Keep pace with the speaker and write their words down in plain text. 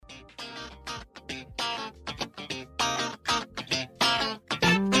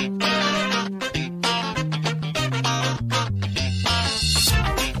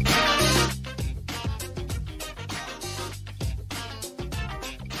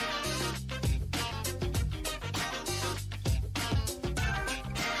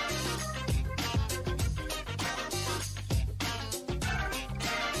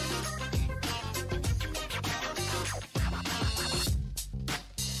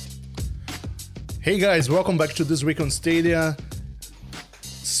Hey guys, welcome back to This Week on Stadia.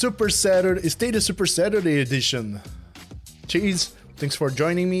 Stadia Super Saturday edition. Chase, thanks for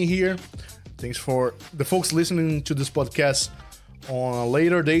joining me here. Thanks for the folks listening to this podcast on a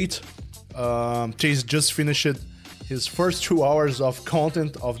later date. Chase just finished his first 2 hours of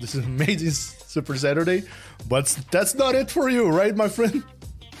content of this amazing Super Saturday, but that's not it for you, right, my friend?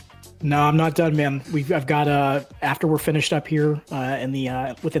 No, I'm not done, man. I've got after we're finished up here within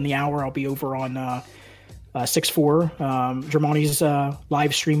the hour, I'll be over on 6-4. Germani's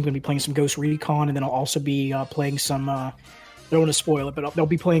live stream. Going to be playing some Ghost Recon, and then I'll also be playing some. I don't want to spoil it, but they'll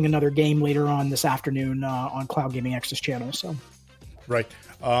be playing another game later on this afternoon on Cloud Gaming X's channel. So, right,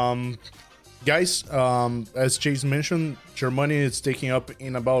 guys. As Chase mentioned, Germany is taking up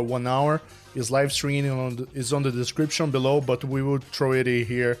in about 1 hour. His live stream is on the description below, but we will throw it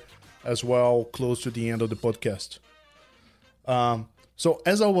here as well, close to the end of the podcast. So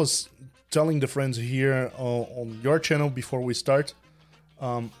as I was telling the friends here on your channel before we start,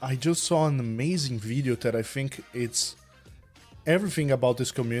 I just saw an amazing video that I think it's everything about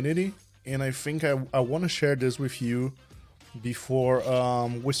this community, and I think I want to share this with you before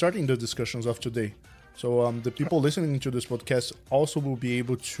we're starting the discussions of today. So the people listening to this podcast also will be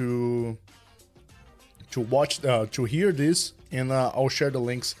able to watch, to hear this, and I'll share the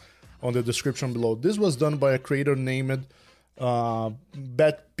links on the description below. This was done by a creator named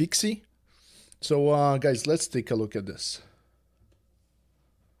Bat Pixie. So guys, let's take a look at this.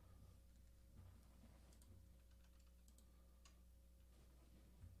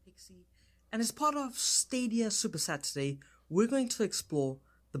 Pixie, and as part of Stadia Super Saturday, we're going to explore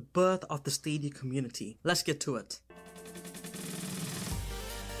the birth of the Stadia community. Let's get to it.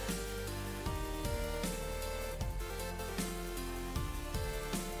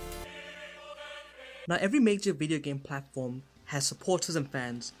 Now, every major video game platform has supporters and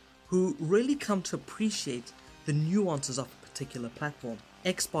fans who really come to appreciate the nuances of a particular platform.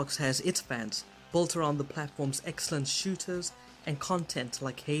 Xbox has its fans, built around the platform's excellent shooters and content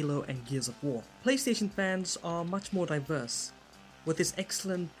like Halo and Gears of War. PlayStation fans are much more diverse. With its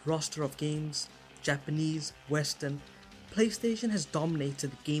excellent roster of games, Japanese, Western, PlayStation has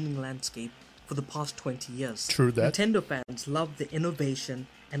dominated the gaming landscape for the past 20 years. True that. Nintendo fans love the innovation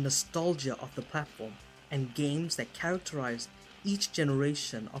and nostalgia of the platform and games that characterize each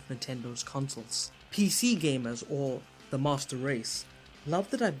generation of Nintendo's consoles. PC gamers, or the master race, love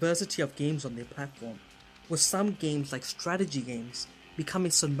the diversity of games on their platform, with some games like strategy games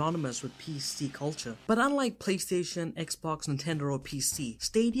becoming synonymous with PC culture. But unlike PlayStation, Xbox, Nintendo, or PC,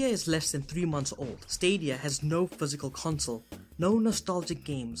 Stadia is less than 3 months old. Stadia has no physical console, no nostalgic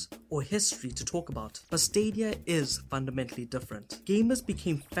games or history to talk about, but Stadia is fundamentally different. Gamers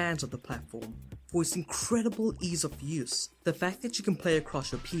became fans of the platform for its incredible ease of use. The fact that you can play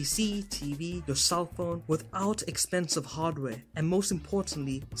across your PC, TV, your cell phone without expensive hardware, and most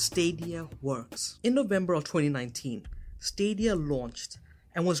importantly, Stadia works. In November of 2019, Stadia launched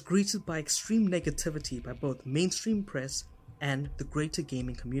and was greeted by extreme negativity by both mainstream press and the greater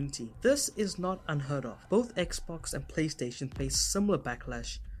gaming community. This is not unheard of. Both Xbox and PlayStation faced similar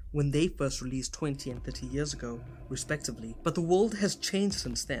backlash when they first released 20 and 30 years ago, respectively. But the world has changed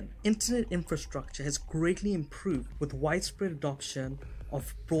since then. Internet infrastructure has greatly improved with widespread adoption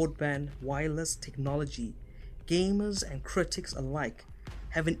of broadband wireless technology. Gamers and critics alike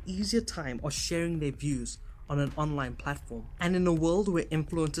have an easier time of sharing their views on an online platform. And in a world where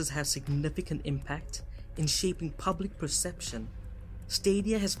influencers have significant impact in shaping public perception,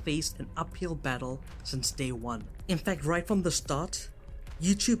 Stadia has faced an uphill battle since day one. In fact, right from the start,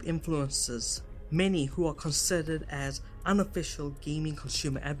 YouTube influencers, many who are considered as unofficial gaming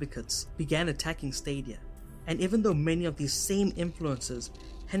consumer advocates, began attacking Stadia. And even though many of these same influencers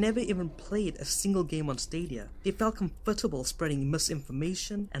had never even played a single game on Stadia, they felt comfortable spreading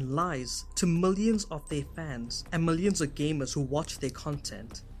misinformation and lies to millions of their fans, and millions of gamers who watched their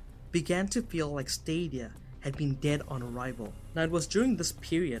content began to feel like Stadia had been dead on arrival. Now, it was during this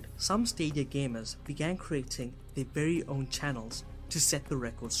period some Stadia gamers began creating their very own channels to set the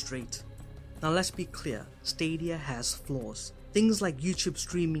record straight. Now, let's be clear, Stadia has flaws. Things like YouTube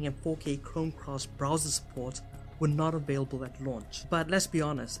streaming and 4K Chromecast browser support were not available at launch. But let's be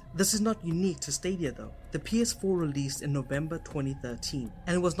honest, this is not unique to Stadia though. The PS4 released in November 2013,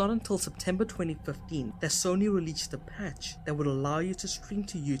 and it was not until September 2015 that Sony released a patch that would allow you to stream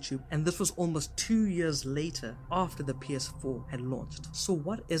to YouTube, and this was almost 2 years later after the PS4 had launched. So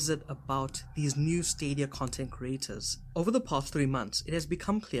what is it about these new Stadia content creators? Over the past 3 months, it has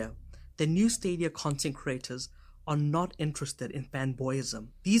become clear that new Stadia content creators are not interested in fanboyism.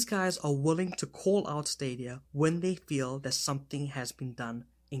 These guys are willing to call out Stadia when they feel that something has been done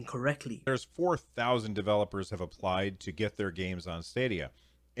incorrectly. There's 4,000 developers have applied to get their games on Stadia.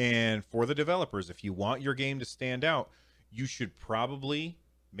 And for the developers, if you want your game to stand out, you should probably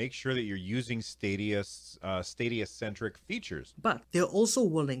make sure that you're using Stadia-centric features. But they're also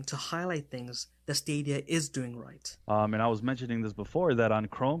willing to highlight things that Stadia is doing right. And I was mentioning this before, that on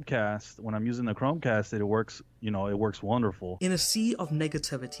Chromecast, when I'm using the Chromecast, it works, it works wonderful. In a sea of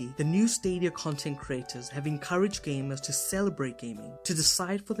negativity, the new Stadia content creators have encouraged gamers to celebrate gaming, to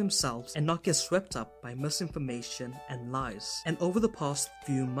decide for themselves and not get swept up by misinformation and lies. And over the past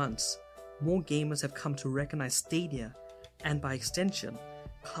few months, more gamers have come to recognize Stadia, and by extension,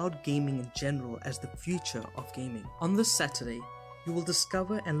 cloud gaming in general, as the future of gaming. On this Saturday, you will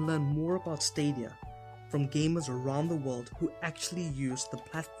discover and learn more about Stadia from gamers around the world who actually use the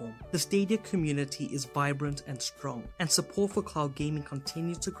platform. The Stadia community is vibrant and strong, and support for cloud gaming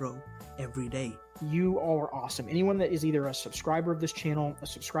continues to grow every day. You all are awesome. Anyone that is either a subscriber of this channel, a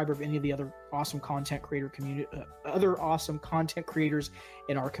subscriber of any of the other awesome content creator community, other awesome content creators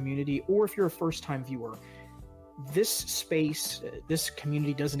in our community, or if you're a first-time viewer, this space, this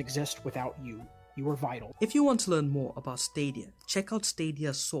community doesn't exist without you. You are vital. If you want to learn more about Stadia, check out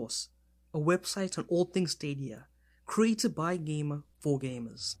Stadia Source, a website on all things Stadia, created by a gamer for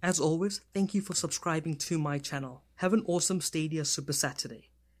gamers. As always, thank you for subscribing to my channel. Have an awesome Stadia Super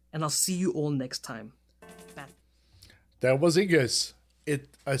Saturday, and I'll see you all next time. Bye. That was it, guys.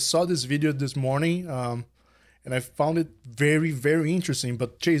 I saw this video this morning, and I found it very, very interesting.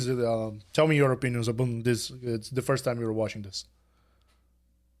 But Chase, tell me your opinions about this. It's the first time you're watching this.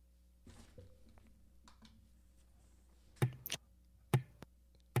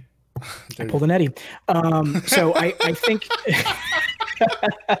 I pulled an Eddie. So I think.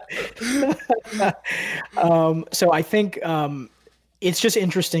 So I think it's just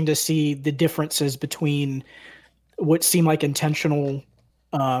interesting to see the differences between what seem like intentionality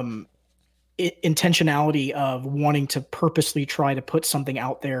of wanting to purposely try to put something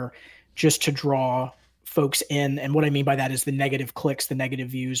out there just to draw folks in. And what I mean by that is the negative clicks, the negative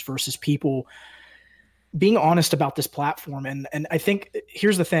views, versus people being honest about this platform. And I think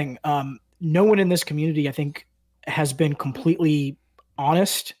here's the thing. No one in this community, I think, has been completely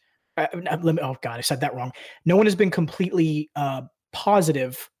honest. Oh God, I said that wrong. No one has been completely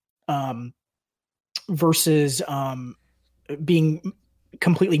positive versus being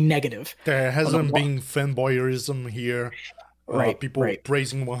completely negative. There hasn't been fanboyerism here. Right. People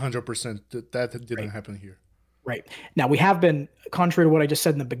praising 100%. That didn't happen here. Right. Now, we have been, contrary to what I just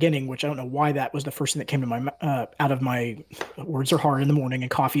said in the beginning, which I don't know why that was the first thing that came to my out of my words are hard in the morning and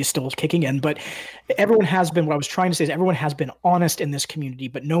coffee is still kicking in. But everyone has been, what I was trying to say is everyone has been honest in this community,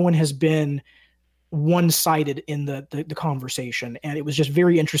 but no one has been one-sided in the conversation. And it was just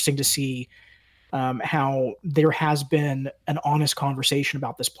very interesting to see how there has been an honest conversation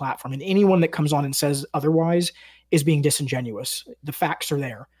about this platform. And anyone that comes on and says otherwise is being disingenuous. The facts are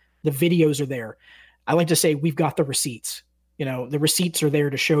there. The videos are there. I like to say we've got the receipts. The receipts are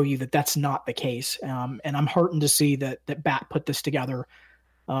there to show you that that's not the case. And I'm heartened to see that Bat put this together.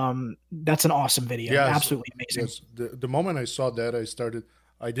 That's an awesome video. Yes, absolutely amazing. Yes. The moment I saw that,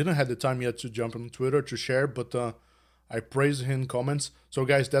 I didn't have the time yet to jump on Twitter to share, but I praised him in comments. So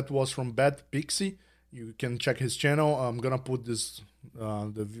guys, that was from Bat Pixie. You can check his channel. I'm going to put this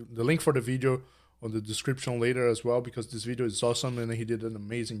the link for the video on the description later as well, because this video is awesome and he did an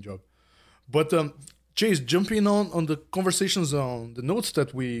amazing job. But Chase, jumping on the conversations on the notes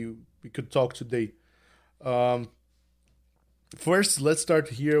that we could talk today. First, let's start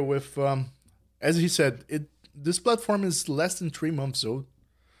here with, as he said, this platform is less than 3 months old.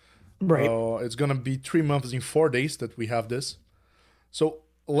 Right. It's going to be 3 months in 4 days that we have this. So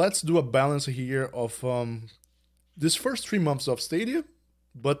let's do a balance here of this first 3 months of Stadia,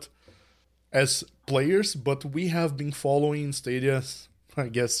 but as players, but we have been following Stadia, I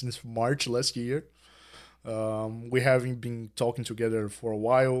guess, since March last year. We haven't been talking together for a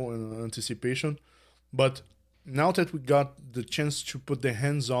while in anticipation. But now that we got the chance to put the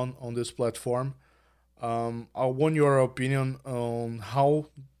hands on this platform, I want your opinion on how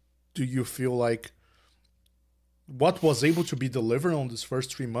do you feel like what was able to be delivered on this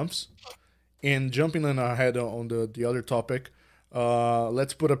first 3 months? And jumping in ahead on the other topic,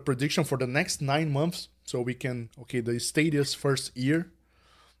 let's put a prediction for the next 9 months so we can, the Stadia's first year.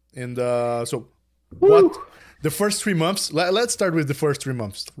 And what the first 3 months, let's start with the first 3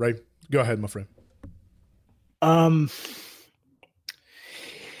 months, right? Go ahead, my friend.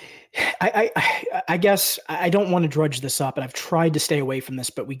 I guess I don't want to drudge this up, and I've tried to stay away from this,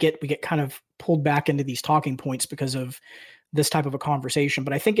 but we get kind of pulled back into these talking points because of this type of a conversation.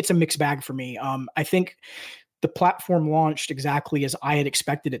 But I think it's a mixed bag for me. I think the platform launched exactly as I had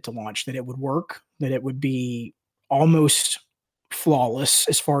expected it to launch, that it would work, that it would be almost flawless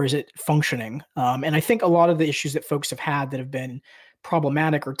as far as it functioning. And I think a lot of the issues that folks have had that have been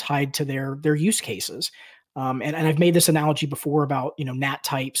problematic are tied to their use cases. And I've made this analogy before about, NAT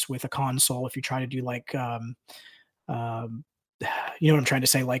types with a console. If you try to do like, you know what I'm trying to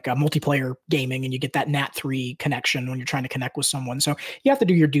say, like multiplayer gaming, and you get that NAT3 connection when you're trying to connect with someone. So you have to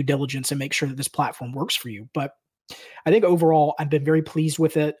do your due diligence and make sure that this platform works for you. But I think overall, I've been very pleased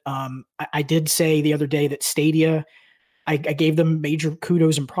with it. I did say the other day that Stadia, I gave them major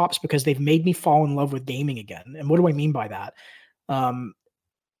kudos and props because they've made me fall in love with gaming again. And what do I mean by that?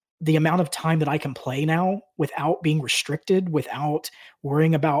 The amount of time that I can play now without being restricted, without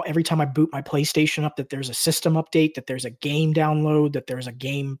worrying about every time I boot my PlayStation up that there's a system update, that there's a game download, that there's a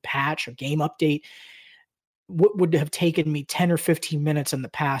game patch, a game update. What would have taken me 10 or 15 minutes in the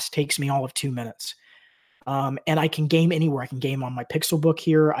past takes me all of 2 minutes. And I can game anywhere. I can game on my Pixelbook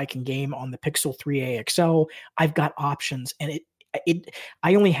here. I can game on the Pixel 3a XL. I've got options, and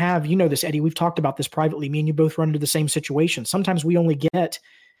I only have, this, Eddie, we've talked about this privately. Me and you both run into the same situation. Sometimes we only get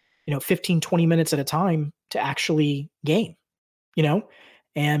 15, 20 minutes at a time to actually game,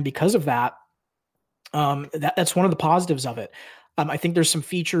 and because of that, that's one of the positives of it. I think there's some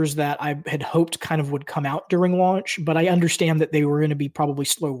features that I had hoped kind of would come out during launch, but I understand that they were going to be probably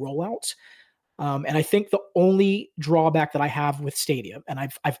slow rollouts. And I think the only drawback that I have with Stadia, and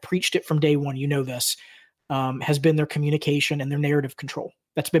I've preached it from day one, this, has been their communication and their narrative control.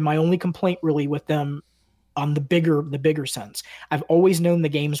 That's been my only complaint really with them on the bigger sense. I've always known the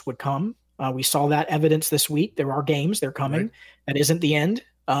games would come. We saw that evidence this week. There are games, they're coming. Right. That isn't the end.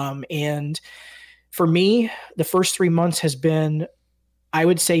 And for me, the first 3 months has been, I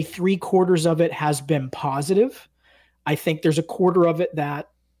would say 3/4 of it has been positive. I think there's a quarter of it that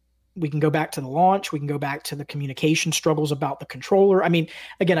we can go back to the launch. We can go back to the communication struggles about the controller. I mean,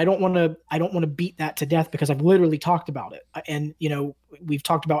 again, I don't want to beat that to death because I've literally talked about it. And, we've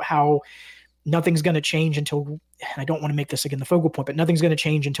talked about how nothing's going to change until, I don't want to make this again the focal point, but nothing's going to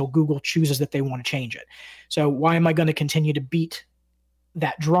change until Google chooses that they want to change it. So why am I going to continue to beat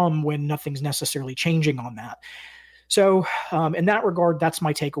that drum when nothing's necessarily changing on that? So in that regard, that's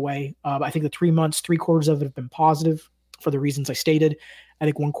my takeaway. I think the 3 months, 3/4 of it have been positive for the reasons I stated. I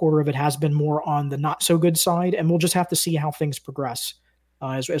think 1/4 of it has been more on the not so good side, and we'll just have to see how things progress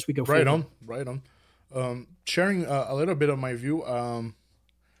as we go forward. Right on. Sharing a little bit of my view,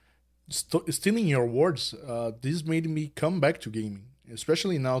 stealing your words, this made me come back to gaming,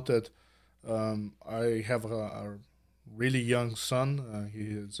 especially now that I have a really young son. He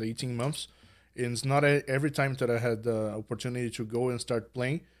is 18 months, and it's not every time that I had the opportunity to go and start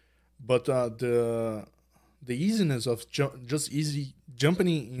playing, but the easiness of just jumping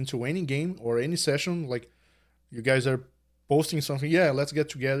into any game or any session, like you guys are posting something, let's get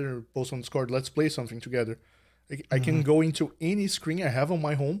together, post on Discord, let's play something together. I can go into any screen I have on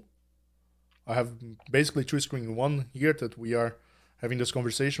my home. I have basically 2 screens. One here that we are having this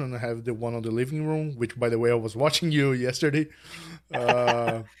conversation, and I have the one on the living room, which, by the way, I was watching you yesterday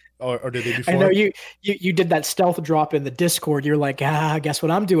or the day before. I know you did that stealth drop in the Discord. You're like, guess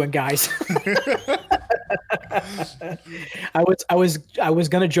what I'm doing, guys. I was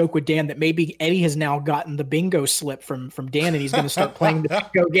gonna joke with Dan that maybe Eddie has now gotten the bingo slip from Dan, and he's gonna start playing the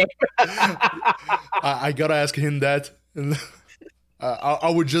bingo game. I gotta ask him that. I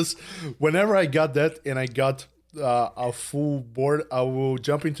would just, whenever I got that and I got a full board, I will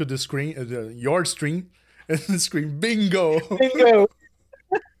jump into the screen, your stream, and scream bingo. Bingo.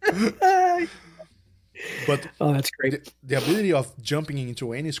 But that's great. The ability of jumping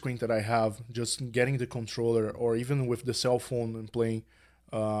into any screen that I have, just getting the controller, or even with the cell phone and playing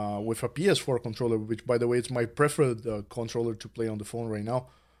with a PS4 controller, which, by the way, is my preferred controller to play on the phone right now.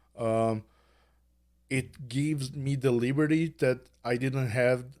 It gives me the liberty that I didn't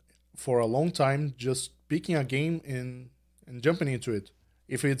have for a long time, just picking a game and jumping into it.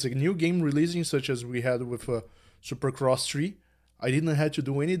 If it's a new game releasing, such as we had with Supercross 3, I didn't have to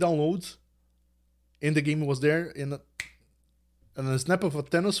do any downloads, and the game was there. In a snap of a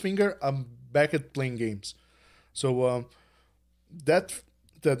tennis finger, I'm back at playing games. So that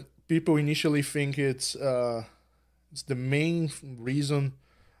people initially think it's the main reason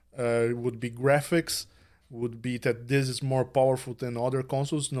would be graphics, would be that this is more powerful than other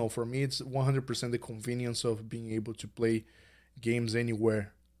consoles. No, for me, it's 100% the convenience of being able to play games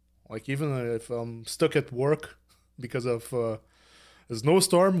anywhere. Like, even if I'm stuck at work because of a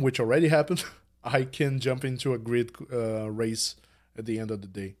snowstorm, which already happened, I can jump into a grid race at the end of the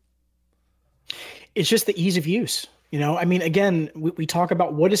day. It's just the ease of use. I mean, again, we talk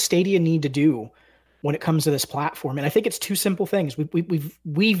about what does Stadia need to do when it comes to this platform. And I think it's two simple things.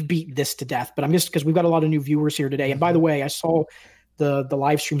 We've beat this to death, but I'm just, because we've got a lot of new viewers here today. And by the way, I saw the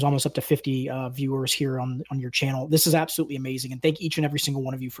live stream's almost up to 50 viewers here on your channel. This is absolutely amazing. And thank each and every single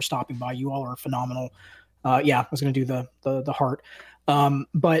one of you for stopping by. You all are phenomenal. Yeah, I was going to do the heart.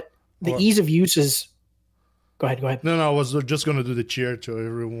 But the ease of use is, go ahead. No, I was just going to do the cheer to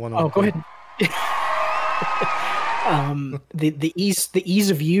everyone. Oh, go ahead. The ease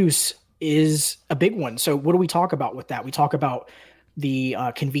of use is a big one. So what do we talk about with that? We talk about the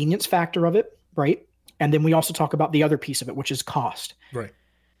convenience factor of it, right? And then we also talk about the other piece of it, which is cost. Right.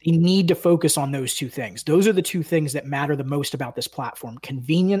 You need to focus on those two things. Those are the two things that matter the most about this platform: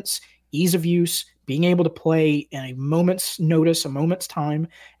 convenience, ease of use, being able to play in a moment's notice, a moment's time,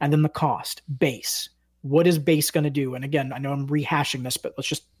 and then the cost, base. What is base going to do? And again, I know I'm rehashing this, but let's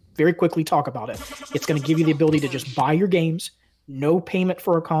just very quickly talk about it. It's going to give you the ability to just buy your games, no payment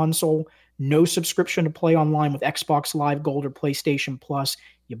for a console, no subscription to play online with Xbox Live Gold or PlayStation Plus.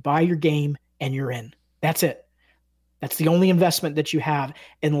 You buy your game and you're in. That's it. That's the only investment that you have,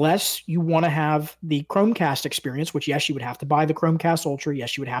 unless you want to have the Chromecast experience, which, yes, you would have to buy the Chromecast Ultra.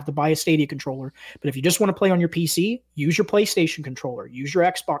 Yes, you would have to buy a Stadia controller. But if you just want to play on your PC, use your PlayStation controller, use your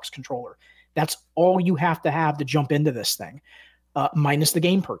Xbox controller. That's all you have to jump into this thing, minus the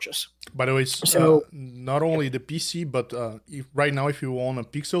game purchase. By the way, so not only the PC, but right now, if you own a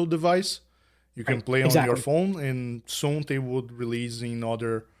Pixel device, you can play on your phone, and soon they would release in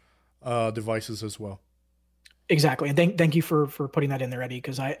other devices as well. Exactly. And thank you for putting that in there, Eddie,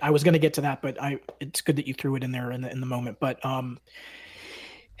 because I was going to get to that, but it's good that you threw it in there in the moment. But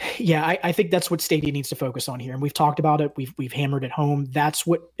yeah, I think that's what Stadia needs to focus on here. And we've talked about it. We've hammered it home. That's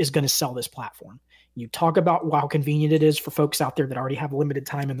what is going to sell this platform. You talk about how convenient it is for folks out there that already have limited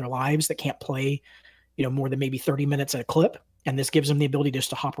time in their lives that can't play, more than maybe 30 minutes at a clip. And this gives them the ability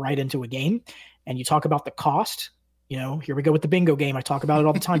just to hop right into a game. And you talk about the cost. Here we go with the bingo game. I talk about it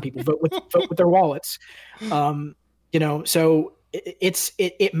all the time. People vote with their wallets. So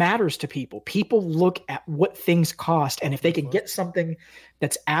it matters to people. People look at what things cost, and if they can get something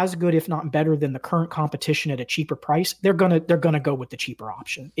that's as good, if not better, than the current competition at a cheaper price, they're gonna go with the cheaper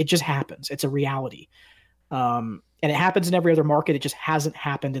option. It just happens. It's a reality, and it happens in every other market. It just hasn't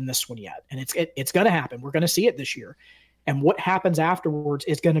happened in this one yet, and it's gonna happen. We're gonna see it this year. And what happens afterwards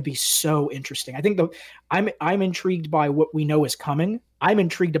is going to be so interesting. I think I'm intrigued by what we know is coming. I'm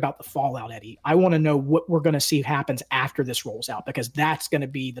intrigued about the fallout, Eddie. I want to know what we're going to see happens after this rolls out, because that's going to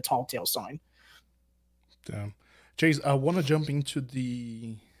be the tall tale sign. Chase, I want to jump into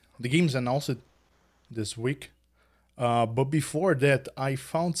the games announced this week. But before that, I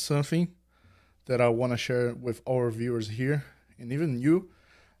found something that I want to share with our viewers here, and even you.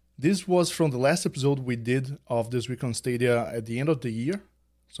 This was from the last episode we did of This Week on Stadia at the end of the year.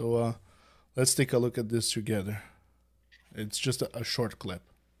 So let's take a look at this together. It's just a short clip.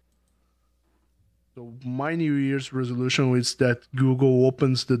 So my New Year's resolution is that Google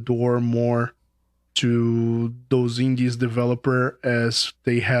opens the door more to those indies developer as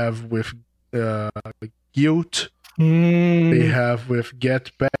they have with Guild, they have with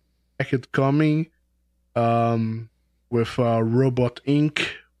Get Back It Coming, with Robot Inc.,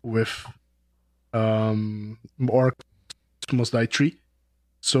 with Orcs Must Die 3.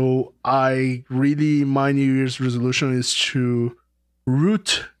 So my New Year's resolution is to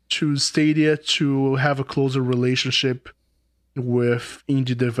root to Stadia to have a closer relationship with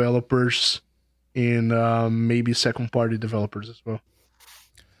indie developers and maybe second party developers as well.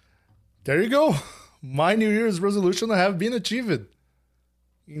 There you go. My New Year's resolution have been achieved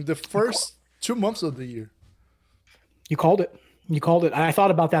in the first 2 months of the year. You called it. I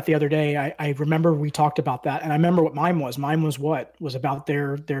thought about that the other day. I remember we talked about that, and I remember what mine was. Mine was about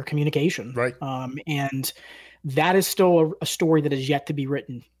their communication, right? And that is still a story that is yet to be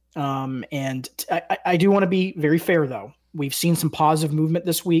written. And I do want to be very fair, though. We've seen some positive movement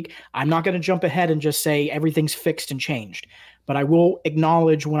this week. I'm not going to jump ahead and just say everything's fixed and changed, but I will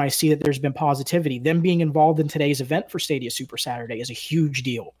acknowledge when I see that there's been positivity. Them being involved in today's event for Stadia Super Saturday is a huge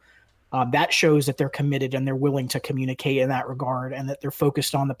deal. That shows that they're committed and they're willing to communicate in that regard, and that they're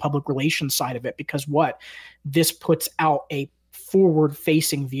focused on the public relations side of it, because this puts out a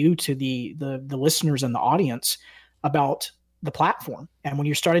forward-facing view to the listeners and the audience about the platform. And when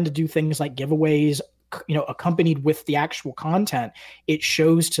you're starting to do things like giveaways, accompanied with the actual content, it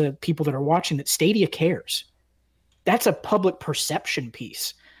shows to people that are watching that Stadia cares. That's a public perception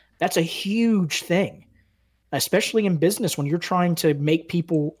piece. That's a huge thing, especially in business when you're trying to make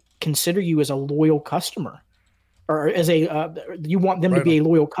people consider you as a loyal customer, or as you want them to be a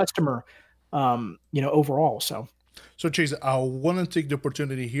loyal customer, overall. So So, Chase, I want to take the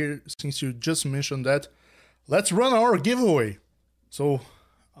opportunity here, since you just mentioned that. Let's run our giveaway. So,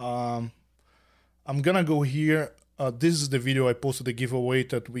 I'm going to go here. This is the video I posted, the giveaway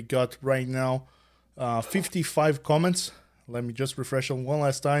that we got right now. 55 comments. Let me just refresh on one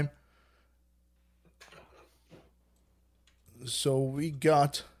last time. So, we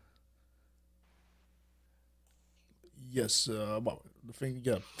got... Yes, well, the thing,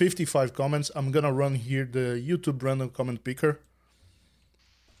 yeah, 55 comments. I'm gonna run here the YouTube random comment picker.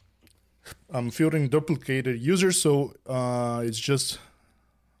 I'm filtering duplicated users, so it's just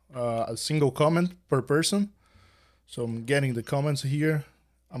a single comment per person. So I'm getting the comments here.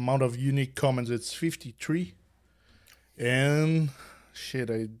 Amount of unique comments, it's 53. And shit,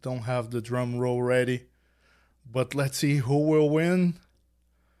 I don't have the drum roll ready. But let's see who will win.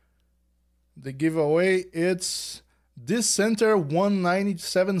 The giveaway, it's This Center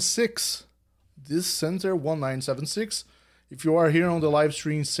 1976. This Center 1976. If you are here on the live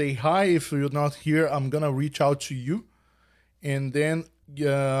stream, say hi. If you're not here, I'm gonna reach out to you, and then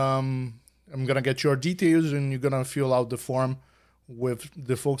I'm gonna get your details, and you're gonna fill out the form with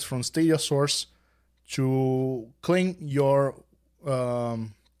the folks from Stadia Source to claim your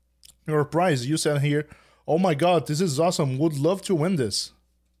prize. You said here, "Oh my God, this is awesome! Would love to win this,"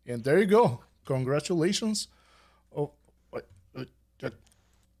 and there you go. Congratulations. Oh,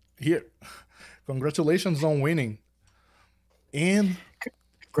 here. Congratulations on winning. And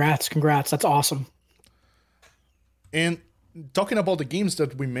congrats. That's awesome. And talking about the games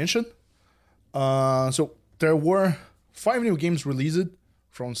that we mentioned, so there were 5 new games released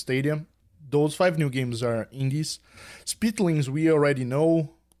from Stadia. Those 5 new games are indies. Speedlings, we already know.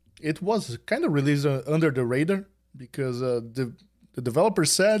 It was kind of released under the radar because the developer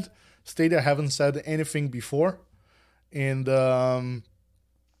said Stadia haven't said anything before. And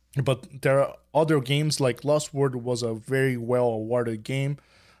but there are other games like Lost World was a very well awarded game.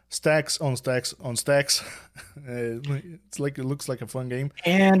 Stacks on stacks on stacks. It looks like a fun game.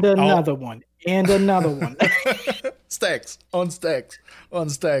 And another one. And another one. Stacks on stacks on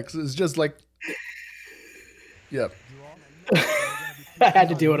stacks. It's just like, yeah. I had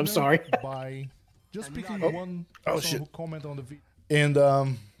to do it. I'm sorry. By just picking one person who comment on the video. And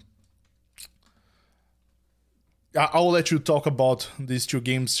I'll let you talk about these 2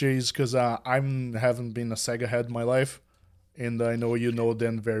 game series because I haven't been a Sega head in my life, and I know you know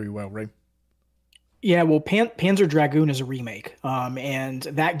them very well, right? Yeah, well, Panzer Dragoon is a remake, and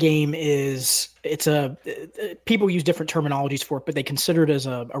that game people use different terminologies for it, but they consider it as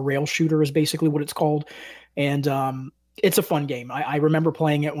a rail shooter is basically what it's called, and it's a fun game. I remember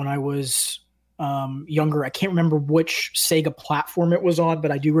playing it when I was younger. I can't remember which Sega platform it was on,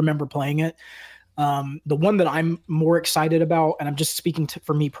 but I do remember playing it. The one that I'm more excited about, and I'm just speaking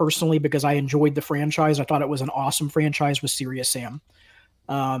for me personally because I enjoyed the franchise, I thought it was an awesome franchise, was Serious Sam.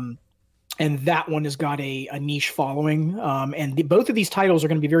 And that one has got a niche following. And both of these titles are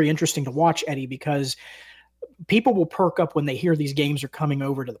going to be very interesting to watch, Eddie, because people will perk up when they hear these games are coming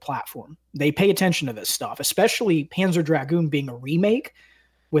over to the platform. They pay attention to this stuff, especially Panzer Dragoon being a remake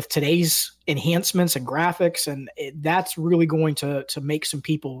with today's enhancements and graphics. And that's really going to make some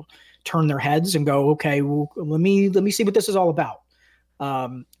people turn their heads and go, okay, well, let me see what this is all about.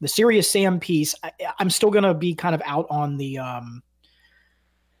 The Serious Sam piece, I'm still going to be kind of out on the, I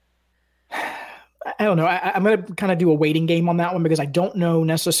don't know. I'm going to kind of do a waiting game on that one because I don't know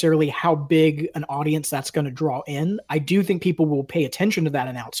necessarily how big an audience that's going to draw in. I do think people will pay attention to that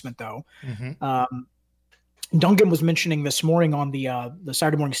announcement though. Mm-hmm. Duncan was mentioning this morning on the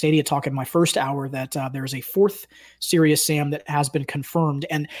Saturday Morning Stadia talk in my first hour that there's a 4th Serious Sam that has been confirmed.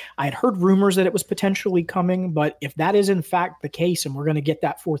 And I had heard rumors that it was potentially coming, but if that is in fact the case and we're going to get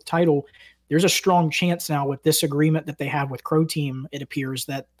that 4th title, there's a strong chance now with this agreement that they have with Crow Team, it appears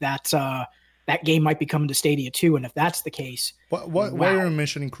that game might be coming to Stadia too. And if that's the case... Why are you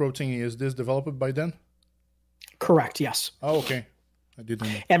mentioning Crow Team? Is this developed by them? Correct, yes. Oh, okay. I didn't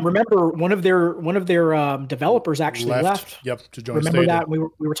know. And remember, one of their developers actually left. Yep, to join Remember Stadia. that we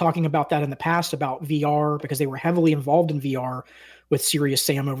were talking about that in the past about VR because they were heavily involved in VR with Serious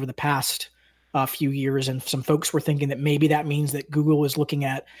Sam over the past few years, and some folks were thinking that maybe that means that Google is looking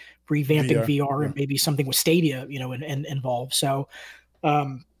at revamping VR and maybe something with Stadia, involved. So,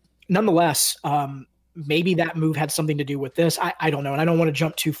 nonetheless, maybe that move had something to do with this. I don't know. And I don't want to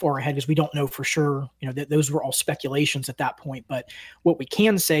jump too far ahead because we don't know for sure, that those were all speculations at that point. But what we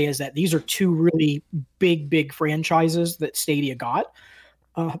can say is that these are 2 really big franchises that Stadia got.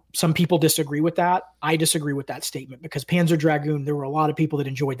 Some people disagree with that. I disagree with that statement because Panzer Dragoon, there were a lot of people that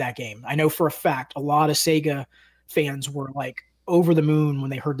enjoyed that game. I know for a fact, a lot of Sega fans were like over the moon when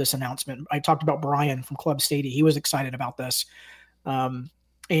they heard this announcement. I talked about Brian from Club Stadia. He was excited about this.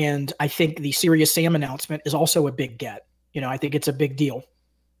 And I think the Serious Sam announcement is also a big get. I think it's a big deal.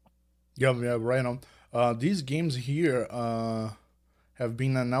 Yeah, right on. These games here have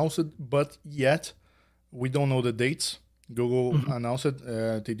been announced, but yet we don't know the dates. Google announced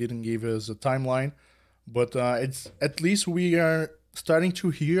it. They didn't give us a timeline, but it's at least we are starting to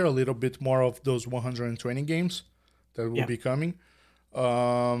hear a little bit more of those 120 games that will be coming.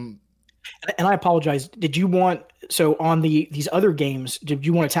 And I apologize. Did you want on these other games? Did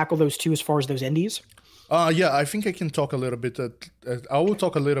you want to tackle those too, as far as those indies? Yeah, I think I can talk a little bit. I will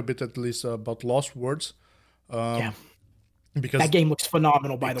talk a little bit at least about Lost Words. Because that game looks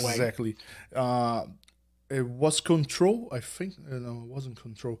phenomenal. By the way, exactly. It was Control, I think. No, it wasn't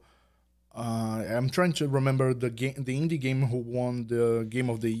Control. I'm trying to remember the indie game who won the Game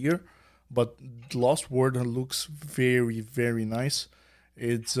of the Year, but Lost World looks very, very nice.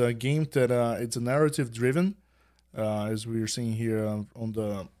 It's a game that it's a narrative driven, as we are seeing here on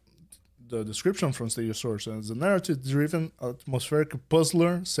the description from Stadia Source. It's a narrative driven atmospheric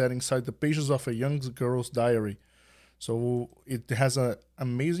puzzler set inside the pages of a young girl's diary. So it has an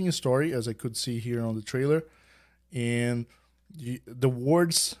amazing story, as I could see here on the trailer, and the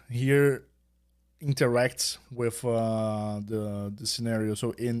words here interacts with the scenario.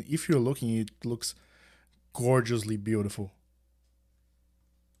 So, and if you're looking, it looks gorgeously beautiful.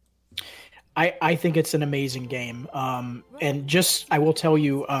 I think it's an amazing game. And just, I will tell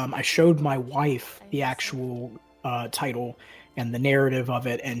you, I showed my wife the actual title and the narrative of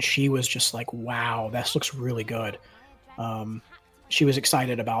it, and she was just like, wow, this looks really good. She was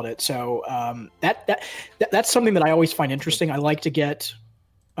excited about it. So that's something that I always find interesting. I like to get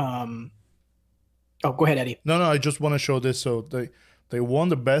go ahead, Eddie. No, I just want to show this. So they won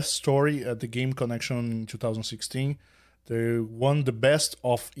the best story at the Game Connection in 2016. They won the best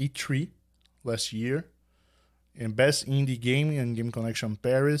of E3 last year, and best indie game in Game Connection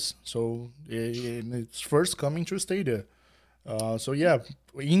Paris. So it's first coming to Stadia. So yeah,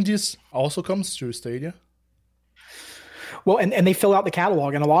 indies also comes to Stadia. Well, and they fill out the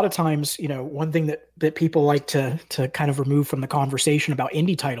catalog, and a lot of times, one thing that people like to kind of remove from the conversation about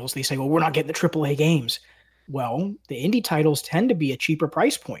indie titles, they say, well, we're not getting the AAA games. Well, the indie titles tend to be a cheaper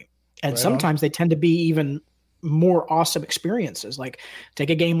price point, and sometimes they tend to be even more awesome experiences. Like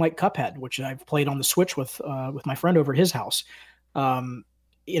take a game like Cuphead, which I've played on the Switch with my friend over at his house.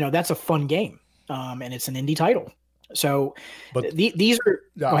 That's a fun game, and it's an indie title. So, but these are.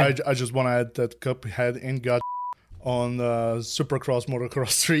 Yeah, I just want to add that Cuphead and got on Supercross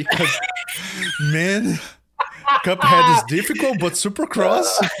Motocross 3. Man, Cuphead is difficult, but Supercross,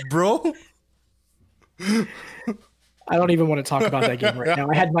 bro. I don't even want to talk about that game right now.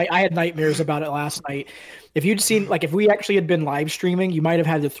 I had nightmares about it last night. If you'd seen, like, if we actually had been live streaming, you might have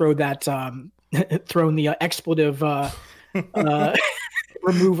had to throw that thrown the expletive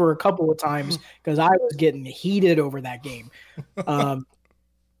remover a couple of times, because I was getting heated over that game.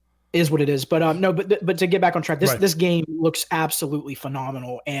 Is what it is. But no, but to get back on track, this game looks absolutely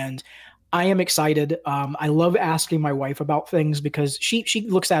phenomenal, and I am excited. I love asking my wife about things because she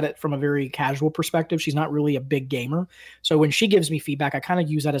looks at it from a very casual perspective. She's not really a big gamer. So when she gives me feedback, I kind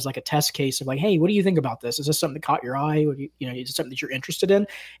of use that as like a test case of like, hey, what do you think about this? Is this something that caught your eye? Is it something that you're interested in?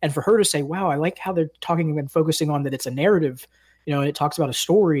 And for her to say, wow, I like how they're talking and focusing on that it's a narrative, and it talks about a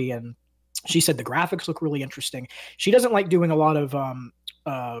story. And she said the graphics look really interesting. She doesn't like doing a lot of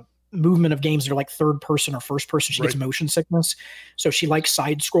movement of games that are like third person or first person. She gets motion sickness, so she likes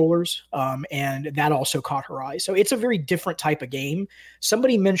side scrollers, and that also caught her eye. So it's a very different type of game.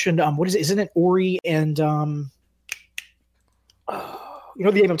 Somebody mentioned what is it? Isn't it Ori and you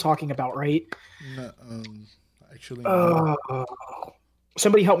know the game I'm talking about, right? No, actually,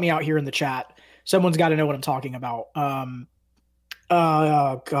 somebody help me out here in the chat. Someone's got to know what I'm talking about.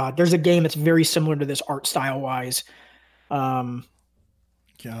 Oh god, there's a game that's very similar to this art style wise.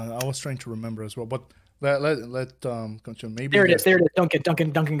 Yeah, I was trying to remember as well, but let continue. Maybe there it is.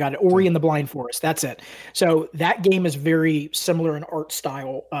 Duncan got it. Ori and the Blind Forest. That's it. So that game is very similar in art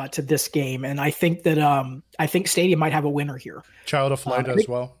style to this game, and I think that I think Stadia might have a winner here. Child of Light as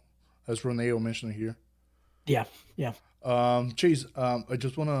well, as Reneo mentioned here. Yeah. Chase, I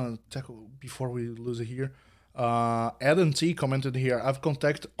just want to tackle before we lose it here. Adam T commented here, I've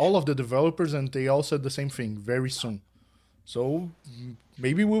contacted all of the developers and they all said the same thing, very soon. So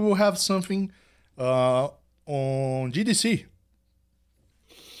maybe we will have something on GDC.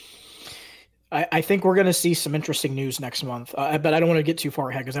 I think we're going to see some interesting news next month, but I don't want to get too far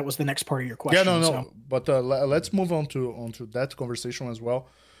ahead because that was the next part of your question. Yeah, no. So. But let's move on to that conversation as well,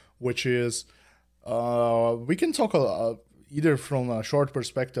 which is we can talk either from a short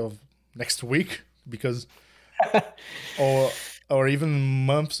perspective next week, because or even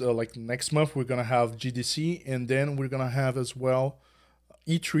months, like next month we're gonna have GDC, and then we're gonna have as well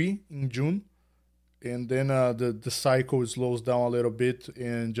E3 in June, and then the cycle slows down a little bit,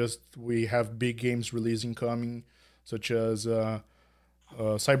 and just we have big games releasing coming, such as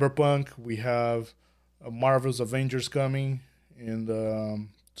Cyberpunk. We have Marvel's Avengers coming, and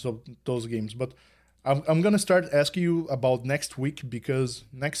so those games. But I'm gonna start asking you about next week, because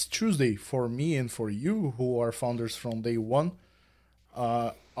next Tuesday for me and for you who are founders from day one,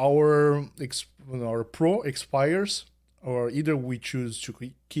 our pro expires, or either we choose to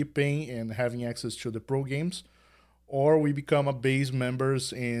keep paying and having access to the pro games, or we become a base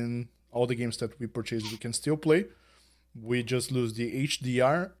members in all the games that we purchase. We can still play. We just lose the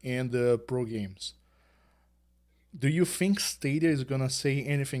HDR and the pro games. Do you think Stadia is gonna say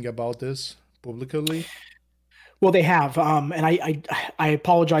anything about this publicly? Well, they have, and I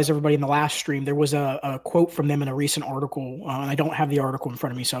apologize, everybody. In the last stream, there was a quote from them in a recent article, and I don't have the article in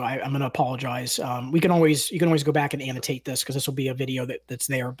front of me, so I'm going to apologize. You can always go back and annotate this, because this will be a video that's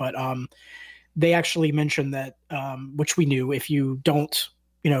there. But they actually mentioned that, which we knew, if you don't,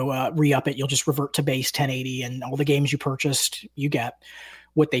 re-up it, you'll just revert to base 1080, and all the games you purchased, you get.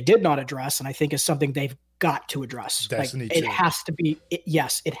 What they did not address, and I think is something they've got to address. Destiny it 2. has to be,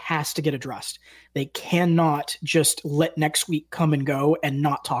 yes, it has to get addressed. They cannot just let next week come and go and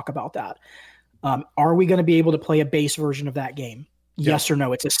not talk about that. Are we going to be able to play a base version of that game? Yeah. Yes or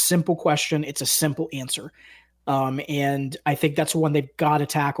no? It's a simple question. It's a simple answer. And I think that's one they've got to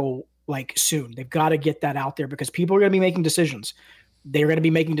tackle like soon. They've got to get that out there, because people are going to be making decisions. They're going to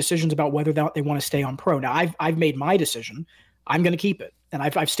be making decisions about whether they want to stay on pro. Now, I've made my decision. I'm going to keep it. And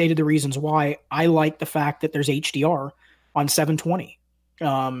I've stated the reasons why. I like the fact that there's HDR on 720.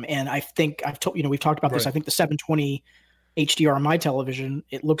 And I think I've told, we've talked about this. I think the 720 HDR on my television,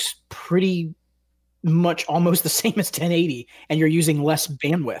 it looks pretty much almost the same as 1080, and you're using less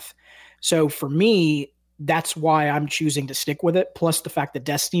bandwidth. So for me, that's why I'm choosing to stick with it. Plus the fact that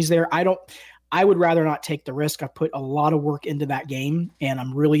Destiny's there. I would rather not take the risk. I've put a lot of work into that game, and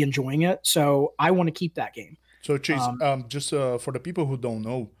I'm really enjoying it. So I want to keep that game. So Chase, just for the people who don't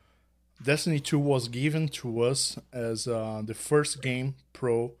know, Destiny 2 was given to us as the first game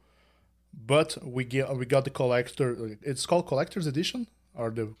pro, but we got the collector. It's called Collector's Edition,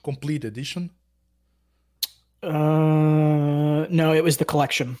 or the Complete Edition. No, it was the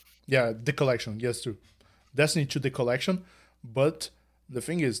collection. Yeah, the collection. Yes, too. Destiny 2, the collection. But the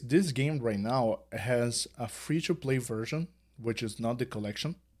thing is, this game right now has a free-to-play version, which is not the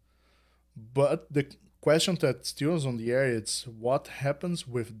collection. But the question that still is on the air, it's what happens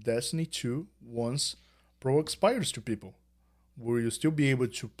with Destiny 2 once Pro expires to people? Will you still be able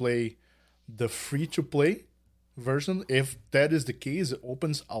to play the free-to-play version? If that is the case, it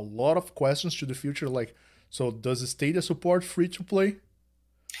opens a lot of questions to the future, like, so does Stadia support free-to-play?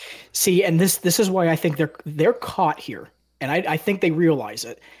 See, and this is why I think they're caught here, and I think they realize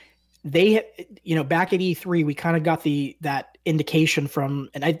it. They, back at E3, we kind of got that indication from,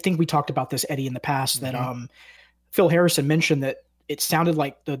 and I think we talked about this, Eddie, in the past, that Phil Harrison mentioned that it sounded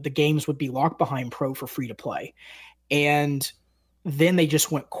like the games would be locked behind Pro for free to play, and then they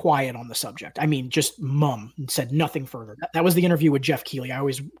just went quiet on the subject. I mean, just mum and said nothing further. That was the interview with Jeff Keighley. I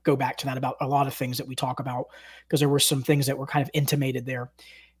always go back to that about a lot of things that we talk about, because there were some things that were kind of intimated there.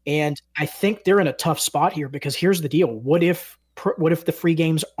 And I think they're in a tough spot here, because here's the deal. What if the free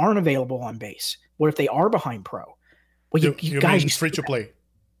games aren't available on base? What if they are behind Pro? Well, you guys, mean free to play.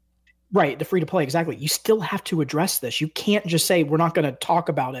 Right, the free to play, exactly. You still have to address this. You can't just say we're not going to talk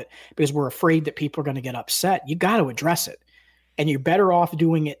about it because we're afraid that people are going to get upset. You got to address it. And you're better off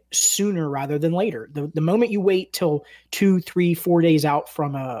doing it sooner rather than later. The moment you wait till 2, 3, 4 days out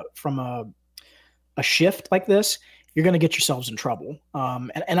from a shift like this, you're going to get yourselves in trouble.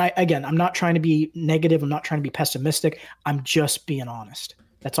 And I'm not trying to be negative. I'm not trying to be pessimistic. I'm just being honest.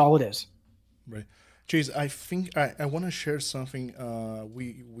 That's all it is. Right. Chase, I think I want to share something.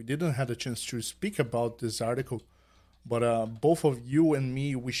 We didn't have a chance to speak about this article, but both of you and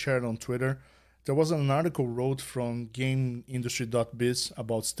me, we shared on Twitter. There was an article wrote from GameIndustry.biz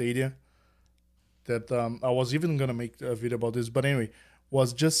about Stadia that I was even going to make a video about this. But anyway,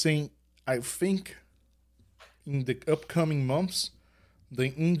 was just saying, I think in the upcoming months,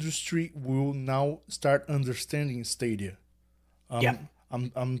 the industry will now start understanding Stadia.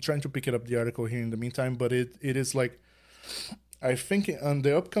 I'm trying to pick it up the article here in the meantime, but it is like, I think in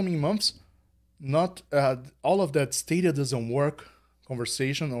the upcoming months, not all of that Stadia doesn't work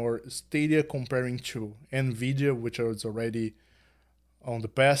conversation, or Stadia comparing to NVIDIA, which is already on the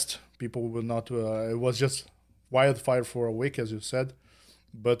past. People will not, it was just wildfire for a week, as you said.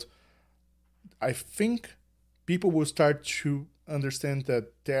 But I think people will start to understand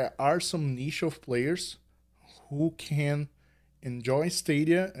that there are some niche of players who can enjoy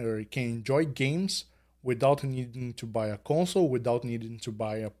Stadia or can enjoy games without needing to buy a console, without needing to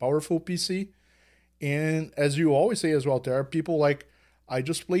buy a powerful PC. And as you always say as well, there are people like, I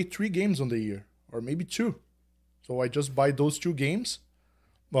just play 3 games on the year, or maybe 2. So I just buy those 2 games.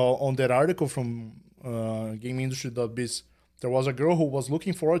 Well, on that article from GameIndustry.biz, there was a girl who was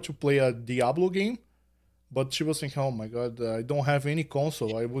looking forward to play a Diablo game, but she was thinking, oh my god, I don't have any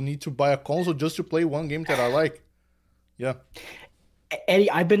console. I will need to buy a console just to play one game that I like. Yeah.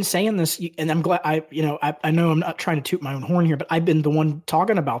 Eddie, I've been saying this, and I'm glad I know I'm not trying to toot my own horn here, but I've been the one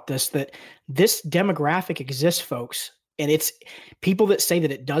talking about this, that this demographic exists, folks. And it's people that say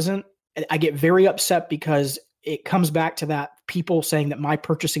that it doesn't. I get very upset because it comes back to that people saying that my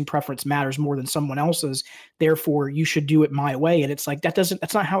purchasing preference matters more than someone else's. Therefore, you should do it my way. And it's like,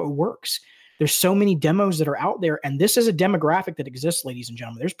 that's not how it works. There's so many demos that are out there, and this is a demographic that exists, ladies and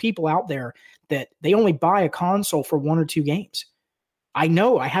gentlemen. There's people out there that they only buy a console for 1 or 2 games. I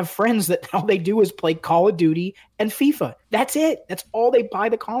know I have friends that all they do is play Call of Duty and FIFA. That's it. That's all they buy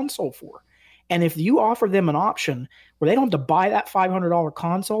the console for. And if you offer them an option where they don't have to buy that $500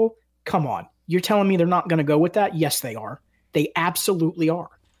 console, come on. You're telling me they're not going to go with that? Yes, they are. They absolutely are.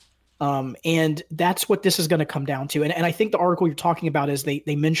 And that's what this is going to come down to. And I think the article you're talking about is they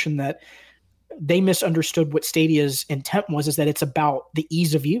mentioned that they misunderstood what Stadia's intent was, is that it's about the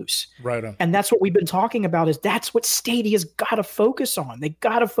ease of use. Right on. And that's what we've been talking about, is that's what Stadia's got to focus on. They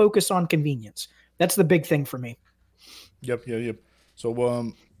got to focus on convenience. That's the big thing for me. Yep.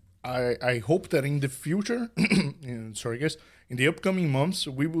 So I hope that in the future, sorry guys, in the upcoming months,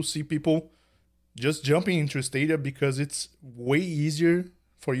 we will see people just jumping into Stadia because it's way easier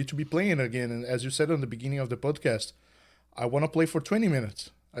for you to be playing again. And as you said on the beginning of the podcast, I want to play for 20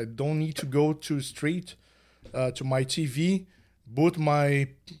 minutes. I don't need to go straight to my TV, boot my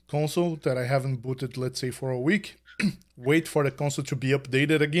console that I haven't booted, let's say, for a week, wait for the console to be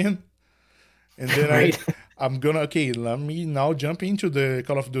updated again. And then Right. I'm going to, let me now jump into the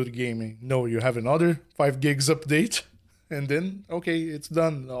Call of Duty gaming. No, you have another 5 gigs update. And then, it's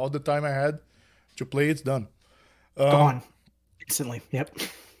done. All the time I had to play, it's done. Gone. Instantly. Yep.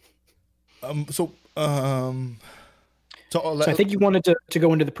 So I think you wanted to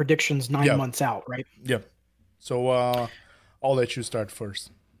go into the predictions 9 Yeah. months out, right? Yeah. So I'll let you start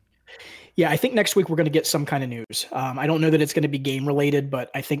first. Yeah, I think next week we're going to get some kind of news. I don't know that it's going to be game related,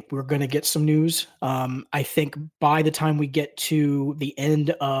 but I think we're going to get some news. I think by the time we get to the end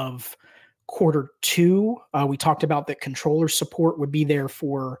of Q2, we talked about that controller support would be there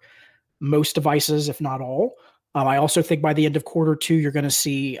for most devices, if not all. I also think by the end of Q2, you're going to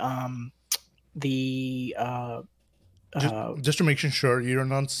see Just to make sure, you're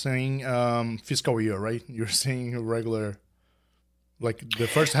not saying fiscal year, right? You're saying regular, like the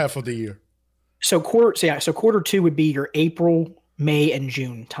first half of the year. So Q2 would be your April, May, and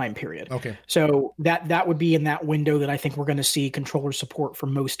June time period. Okay. So that would be in that window that I think we're going to see controller support for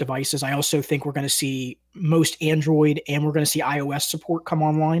most devices. I also think we're going to see most Android and we're going to see iOS support come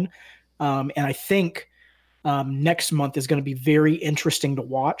online. And I think next month is going to be very interesting to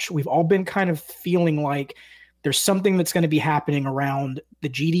watch. We've all been kind of feeling like there's something that's going to be happening around the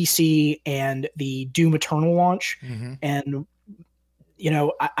GDC and the Doom Eternal launch. Mm-hmm. And,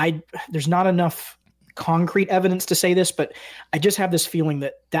 I there's not enough concrete evidence to say this, but I just have this feeling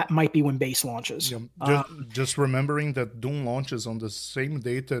that might be when base launches. Yeah. Just remembering that Doom launches on the same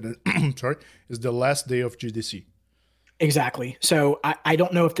date that, is the last day of GDC. Exactly. So I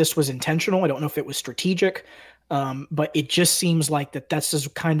don't know if this was intentional. I don't know if it was strategic. But it just seems like that's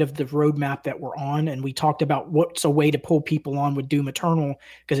just kind of the roadmap that we're on. And we talked about what's a way to pull people on with Doom Eternal,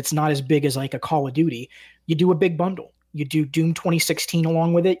 because it's not as big as like a Call of Duty. You do a big bundle. You do Doom 2016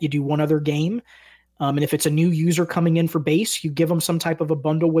 along with it. You do one other game. And if it's a new user coming in for base, you give them some type of a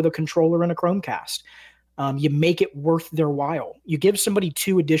bundle with a controller and a Chromecast. You make it worth their while. You give somebody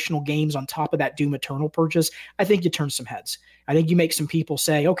 2 additional games on top of that Doom Eternal purchase. I think you turn some heads. I think you make some people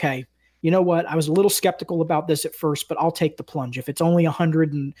say, okay, you know what? I was a little skeptical about this at first, but I'll take the plunge. If it's only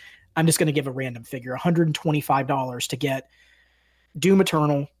 $100, and I'm just going to give a random figure, $125 to get Doom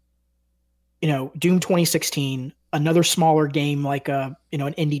Eternal, Doom 2016, another smaller game like an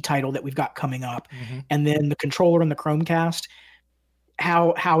indie title that we've got coming up, and then the controller and the Chromecast.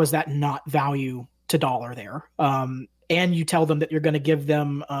 How is that not value to dollar there? And you tell them that you're going to give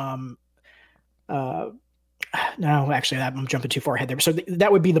them No, actually, I'm jumping too far ahead there. So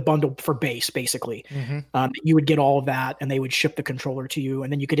that would be the bundle for base, basically. Mm-hmm. You would get all of that, and they would ship the controller to you,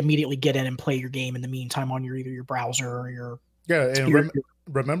 and then you could immediately get in and play your game in the meantime on either your browser or your. Yeah, and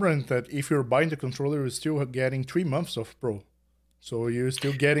remembering that if you're buying the controller, you're still getting 3 months of Pro, so you're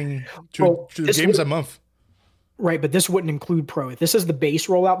still getting two games a month. Right, but this wouldn't include Pro. If this is the base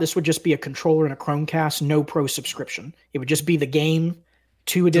rollout, this would just be a controller and a Chromecast, no Pro subscription. It would just be the game,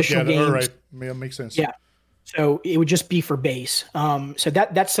 2 additional games. All right, makes sense. Yeah. So it would just be for base. So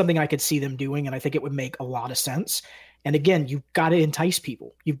that's something I could see them doing, and I think it would make a lot of sense. And again, you've got to entice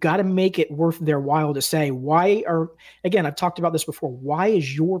people. You've got to make it worth their while to say, again, I've talked about this before, why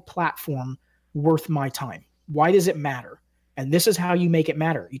is your platform worth my time? Why does it matter? And this is how you make it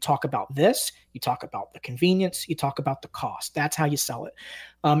matter. You talk about this, you talk about the convenience, you talk about the cost. That's how you sell it.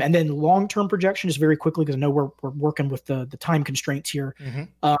 And then long-term projection, just very quickly, because I know we're working with the time constraints here.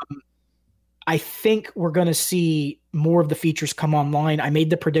 Mm-hmm. I think we're going to see more of the features come online. I made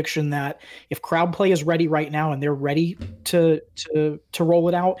the prediction that if Crowdplay is ready right now and they're ready to roll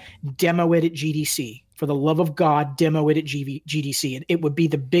it out, demo it at GDC. For the love of God, demo it at GDC. And it would be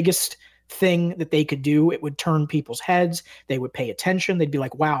the biggest thing that they could do. It would turn people's heads. They would pay attention. They'd be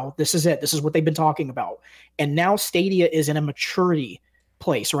like, wow, this is it. This is what they've been talking about. And now Stadia is in a maturity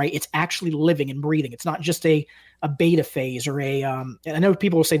place, right? It's actually living and breathing. It's not just a beta phase or and I know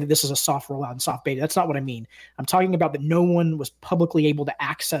people will say that this is a soft rollout and soft beta. That's not what I mean. I'm talking about that no one was publicly able to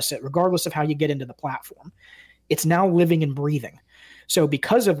access it, regardless of how you get into the platform. It's now living and breathing. So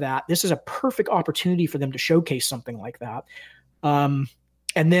because of that, this is a perfect opportunity for them to showcase something like that. And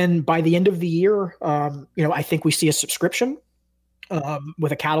then by the end of the year, I think we see a subscription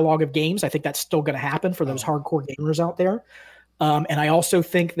with a catalog of games. I think that's still going to happen for those hardcore gamers out there. And I also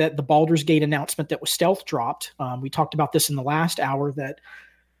think that the Baldur's Gate announcement that was stealth dropped, we talked about this in the last hour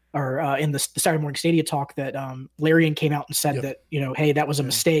in the Saturday Morning Stadia talk, that Larian came out and said that, hey, that was a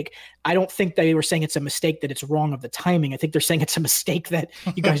mistake. I don't think they were saying it's a mistake that it's wrong of the timing. I think they're saying it's a mistake that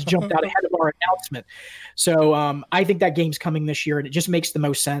you guys jumped out ahead of our announcement. So I think that game's coming this year, and it just makes the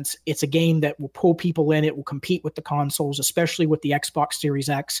most sense. It's a game that will pull people in. It will compete with the consoles, especially with the Xbox Series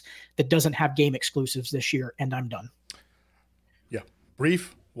X that doesn't have game exclusives this year. And I'm done. Yeah.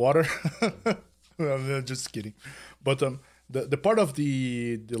 Brief, water. I'm just kidding. But the part of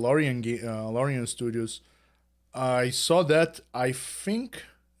the Larian Studios, I saw that. I think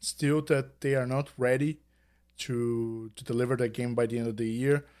still that they are not ready to deliver that game by the end of the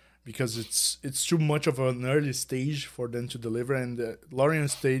year, because it's too much of an early stage for them to deliver. And the Larian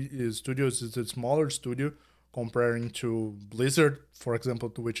Studios is a smaller studio comparing to Blizzard, for example,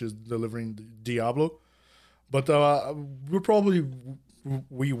 which is delivering Diablo. But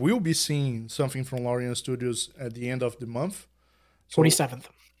we will be seeing something from Larian Studios at the end of the month. 27th.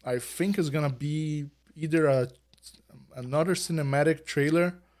 I think it's going to be either another cinematic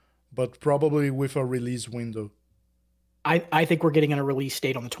trailer, but probably with a release window. I think we're getting a release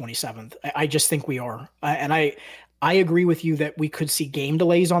date on the 27th. I just think we are. And I agree with you that we could see game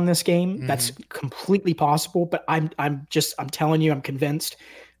delays on this game. Mm-hmm. That's completely possible, but I'm telling you, I'm convinced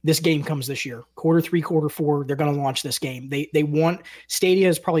this game comes this year. Q3, Q4, they're going to launch this game. They want, Stadia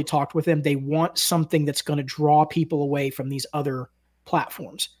has probably talked with them. They want something that's going to draw people away from these other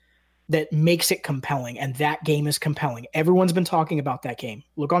platforms that makes it compelling. And that game is compelling. Everyone's been talking about that game.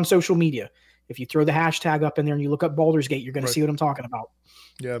 Look on social media. If you throw the hashtag up in there and you look up Baldur's Gate, you're going to see what I'm talking about.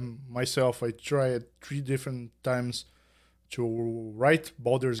 Yeah, myself, I tried 3 different times to write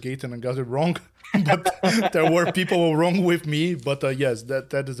Baldur's Gate and I got it wrong. But there were people wrong with me. But yes,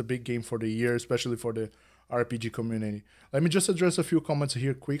 that is a big game for the year, especially for the RPG community. Let me just address a few comments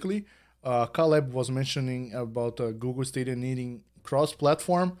here quickly. Caleb was mentioning about Google Stadia needing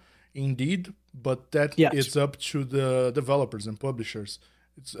cross-platform. Indeed, but that is up to the developers and publishers.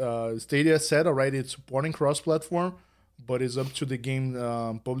 It's Stadia said already it's supporting cross-platform, but it's up to the game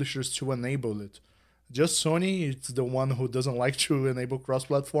publishers to enable it. Just Sony, it's the one who doesn't like to enable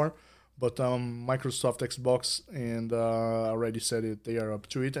cross-platform, but Microsoft, Xbox, and already said it. They are up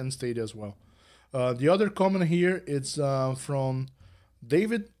to it, and Stadia as well. The other comment here is from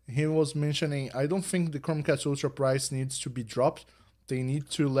David. He was mentioning, I don't think the Chromecast Ultra price needs to be dropped. They need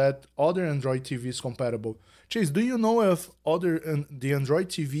to let other Android TVs compatible. Chase, do you know if the Android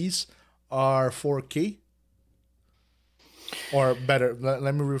TVs are 4K? Or better, let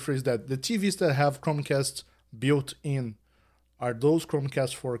me rephrase that. The TVs that have Chromecast built in, are those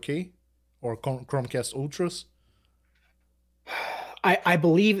Chromecast 4K or Chromecast Ultras? I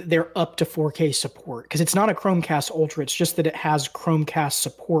believe they're up to 4K support, because it's not a Chromecast Ultra. It's just that it has Chromecast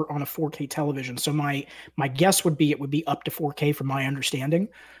support on a 4K television. So my guess would be it would be up to 4K from my understanding.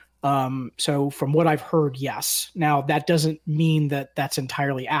 So from what I've heard, yes. Now that doesn't mean that that's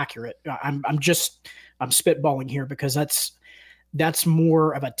entirely accurate. I'm spitballing here because that's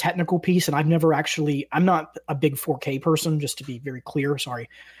more of a technical piece, and I'm not a big 4K person, just to be very clear. Sorry,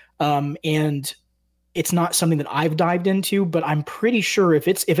 and it's not something that I've dived into, but I'm pretty sure if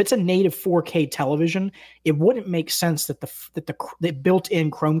it's a native 4K television, it wouldn't make sense that the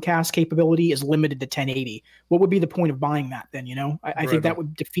built-in Chromecast capability is limited to 1080. What would be the point of buying that then? I think that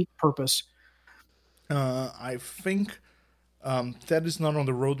would defeat the purpose. I think that is not on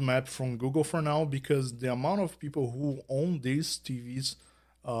the roadmap from Google for now, because the amount of people who own these TVs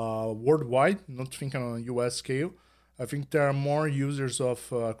worldwide, not thinking on a US scale, I think there are more users of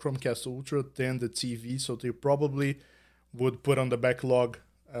Chromecast Ultra than the TV, so they probably would put on the backlog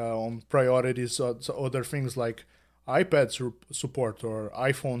on priorities other things like iPad support or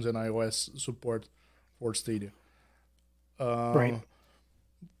iPhones and iOS support for Stadia. Right.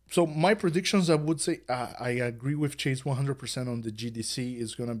 So my predictions, I would say, I agree with Chase 100% on the GDC.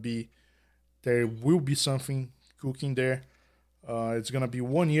 Is going to be, there will be something cooking there. It's going to be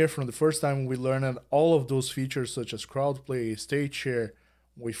 1 year from the first time we learned all of those features such as crowd play, stage share.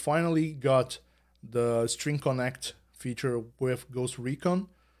 We finally got the String Connect feature with Ghost Recon,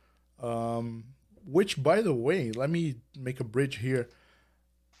 which, by the way, let me make a bridge here.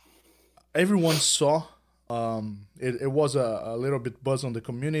 Everyone saw, it was a little bit buzz on the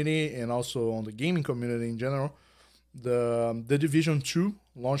community and also on the gaming community in general. The Division 2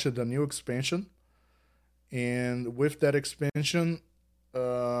 launched a new expansion. And with that expansion,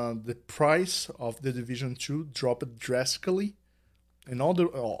 the price of the Division 2 dropped drastically. And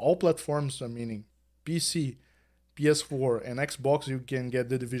all platforms, meaning PC, PS4, and Xbox, you can get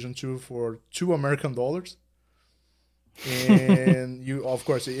the Division 2 for $2 American. And you, of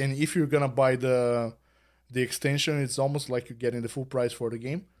course, and if you're gonna buy the extension, it's almost like you're getting the full price for the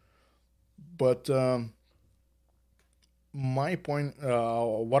game. But my point,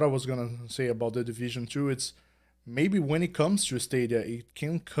 what I was gonna say about the Division 2, it's maybe when it comes to Stadia, it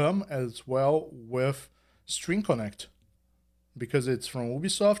can come as well with String Connect, because it's from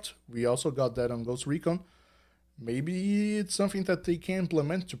Ubisoft. We also got that on Ghost Recon. Maybe it's something that they can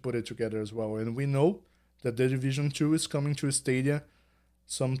implement to put it together as well. And we know that the Division 2 is coming to Stadia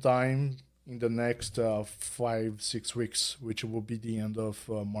sometime in the next 5-6 weeks, which will be the end of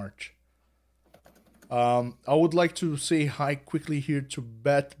March. I would like to say hi quickly here to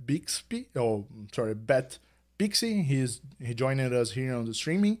Bet Pixie. He joined us here on the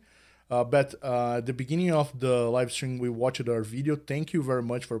streaming. Bet, at the beginning of the live stream, we watched our video. Thank you very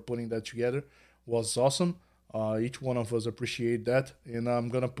much for putting that together. It was awesome. Each one of us appreciate that, and I'm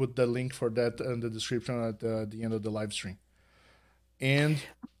gonna put the link for that in the description at the end of the live stream. And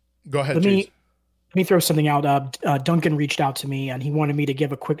go ahead, Chase. Let me throw something out. Duncan reached out to me, and he wanted me to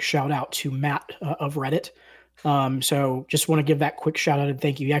give a quick shout out to Matt of Reddit. So just want to give that quick shout out and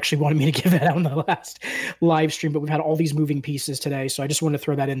thank you. He actually wanted me to give that out on the last live stream, but we've had all these moving pieces today, so I just want to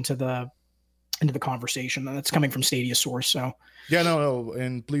throw that into the conversation, and that's coming from Stadia source. So yeah, no,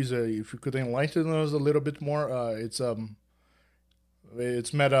 and please, if you could enlighten us a little bit more, it's met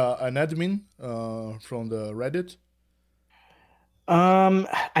an admin from the Reddit.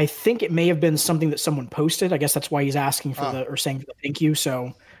 I think it may have been something that someone posted. I guess that's why he's asking for or saying thank you.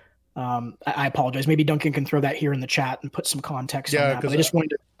 So I apologize. Maybe Duncan can throw that here in the chat and put some context on that. But I just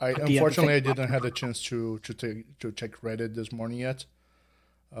wanted to. Unfortunately, I didn't have the chance to check Reddit this morning yet.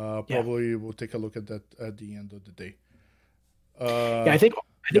 Probably we'll take a look at that at the end of the day. I think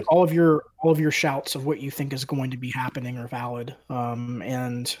all of your shouts of what you think is going to be happening are valid.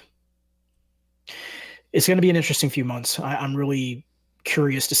 And it's going to be an interesting few months. I'm really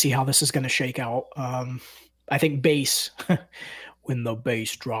curious to see how this is going to shake out. I think bass, when the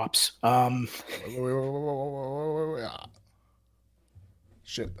bass drops.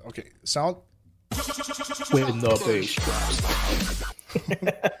 Shit. Okay. Sound. When the bass drops.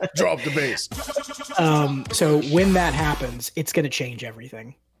 Drop the bass. So when that happens, it's going to change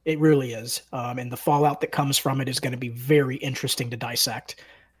everything. It really is. And the fallout that comes from it is going to be very interesting to dissect.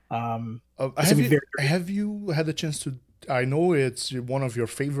 Have you had a chance to? I know it's one of your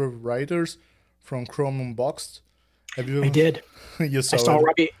favorite writers from Chrome Unboxed. Have you? I did. You saw I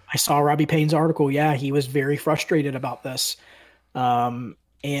saw Robbie Payne's article. Yeah, he was very frustrated about this. And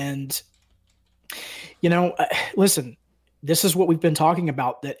listen, this is what we've been talking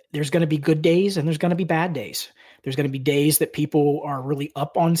about. That there's going to be good days and there's going to be bad days. There's going to be days that people are really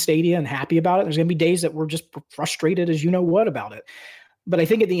up on Stadia and happy about it. There's going to be days that we're just frustrated as you know what about it. But I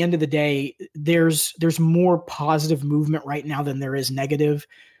think at the end of the day, there's more positive movement right now than there is negative.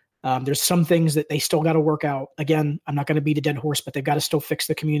 There's some things that they still got to work out. Again, I'm not going to beat a dead horse, but they've got to still fix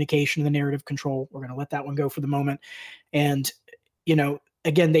the communication and the narrative control. We're going to let that one go for the moment. And,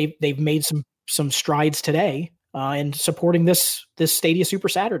 again, they've made some strides today in supporting this Stadia Super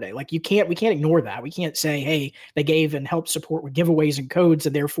Saturday. Like we can't ignore that. We can't say, hey, they gave and helped support with giveaways and codes,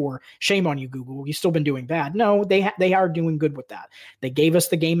 and therefore shame on you, Google. You've still been doing bad. No, they are doing good with that. They gave us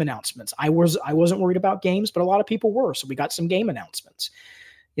the game announcements. I wasn't worried about games, but a lot of people were. So we got some game announcements.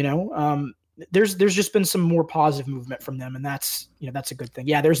 There's just been some more positive movement from them, and that's a good thing.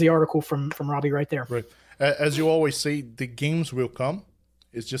 Yeah, there's the article from Robbie right there. Right. As you always say, the games will come.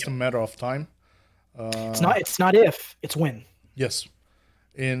 It's just a matter of time. It's not if, it's when. Yes.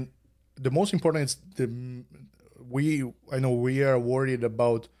 And the most important is I know we are worried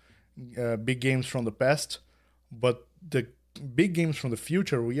about big games from the past, but the big games from the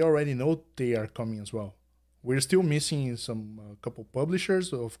future, we already know they are coming as well. We're still missing some couple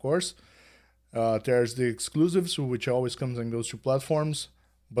publishers, of course. There's the exclusives, which always comes and goes to platforms.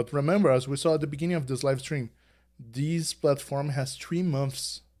 But remember, as we saw at the beginning of this live stream, this platform has 3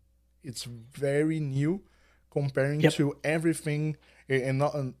 months. It's very new comparing to everything.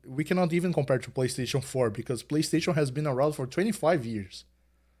 And we cannot even compare to PlayStation 4 because PlayStation has been around for 25 years.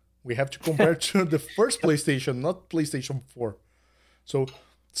 We have to compare to the first PlayStation, not PlayStation 4. So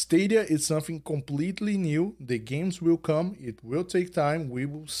Stadia is something completely new. The games will come. It will take time. We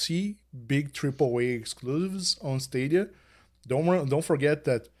will see big AAA exclusives on Stadia. Don't forget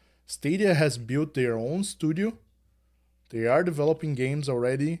that Stadia has built their own studio. They are developing games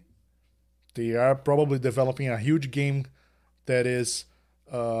already. They are probably developing a huge game that is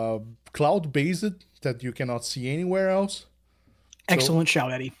cloud-based that you cannot see anywhere else. Excellent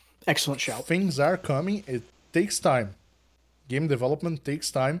shout, Eddie. Excellent shout. Things are coming. It takes time. Game development takes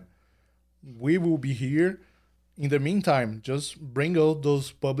time. We will be here. In the meantime, just bring out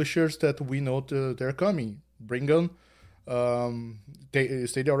those publishers that we know they're coming. Bring on.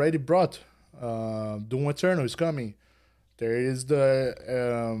 Stadia already brought. Doom Eternal is coming. There is the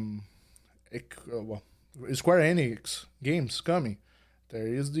Square Enix games coming. There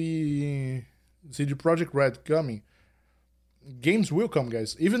is the CD Projekt Red coming. Games will come,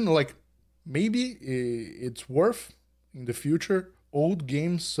 guys. Even maybe it's worth in the future old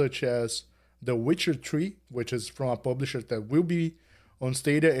games such as The Witcher 3, which is from a publisher that will be on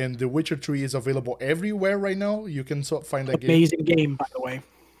Stadia, and The Witcher 3 is available everywhere right now. You can find that amazing game, by the way.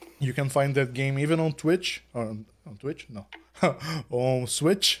 You can find that game even on Twitch. On Twitch? No. On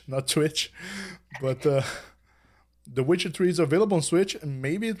Switch, not Twitch. But The Witcher 3 is available on Switch, and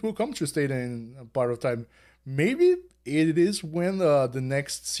maybe it will come to Stadia in a part of time. Maybe it is when the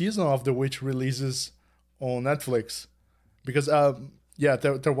next season of The Witch releases on Netflix. Because,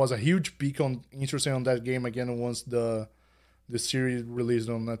 there was a huge peak on interest on that game again once the series released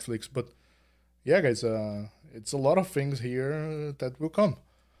on Netflix. But, yeah, guys, it's a lot of things here that will come.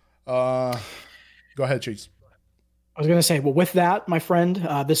 Go ahead, Chase. I was going to say, well, with that, my friend,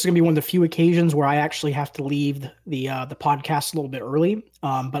 this is going to be one of the few occasions where I actually have to leave the podcast a little bit early.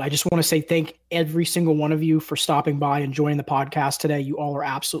 But I just want to say thank every single one of you for stopping by and joining the podcast today. You all are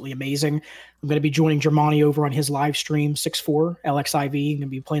absolutely amazing. I'm going to be joining Germani over on his live stream, 6-4 LXIV. I'm going to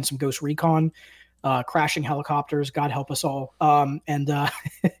be playing some Ghost Recon, crashing helicopters. God help us all.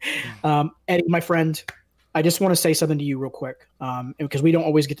 Eddie, my friend, I just want to say something to you real quick, because we don't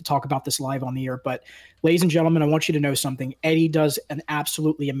always get to talk about this live on the air. But ladies and gentlemen, I want you to know something. Eddie does an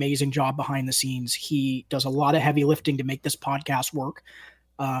absolutely amazing job behind the scenes. He does a lot of heavy lifting to make this podcast work.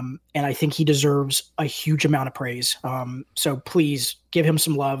 And I think he deserves a huge amount of praise. So please give him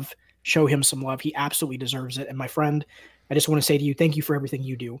some love, show him some love. He absolutely deserves it. And my friend, I just want to say to you, thank you for everything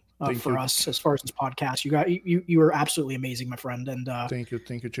you do for us as far as this podcast. You are absolutely amazing, my friend. And thank you,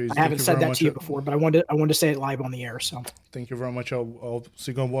 Chase. I haven't said that to you before, but I wanted to say it live on the air. So thank you very much. I'll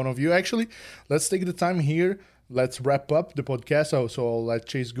see one of you. Actually, let's take the time here. Let's wrap up the podcast. So I'll let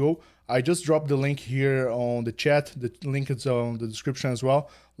Chase go. I just dropped the link here on the chat. The link is on the description as well.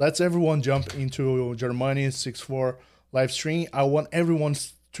 Let's everyone jump into Germani's 6-4 live stream. I want everyone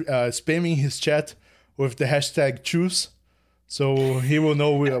spamming his chat with the hashtag choose, so he will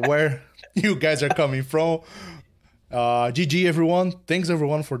know where you guys are coming from. GG, everyone. Thanks,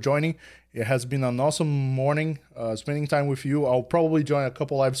 everyone, for joining. It has been an awesome morning spending time with you. I'll probably join a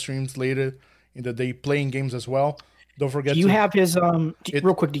couple live streams later in the day playing games as well. Don't forget. Do you have his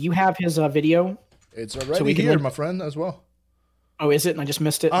real quick? Do you have his video? It's already here, my friend, as well. Oh, is it? And I just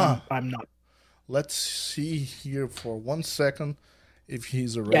missed it. I'm not. Let's see here for 1 second if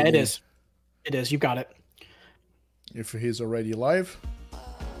he's already. Yeah, it is. It is. You got it. If he's already live.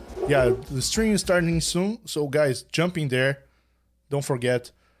 Yeah, the stream is starting soon. So, guys, jump in there. Don't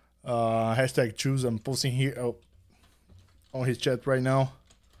forget. Hashtag choose. I'm posting here on his chat right now.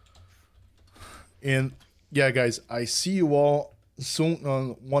 And yeah, guys, I see you all soon on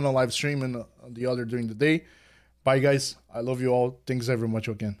one on live stream and the other during the day. Bye, guys. I love you all. Thanks very much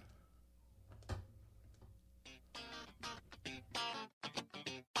again.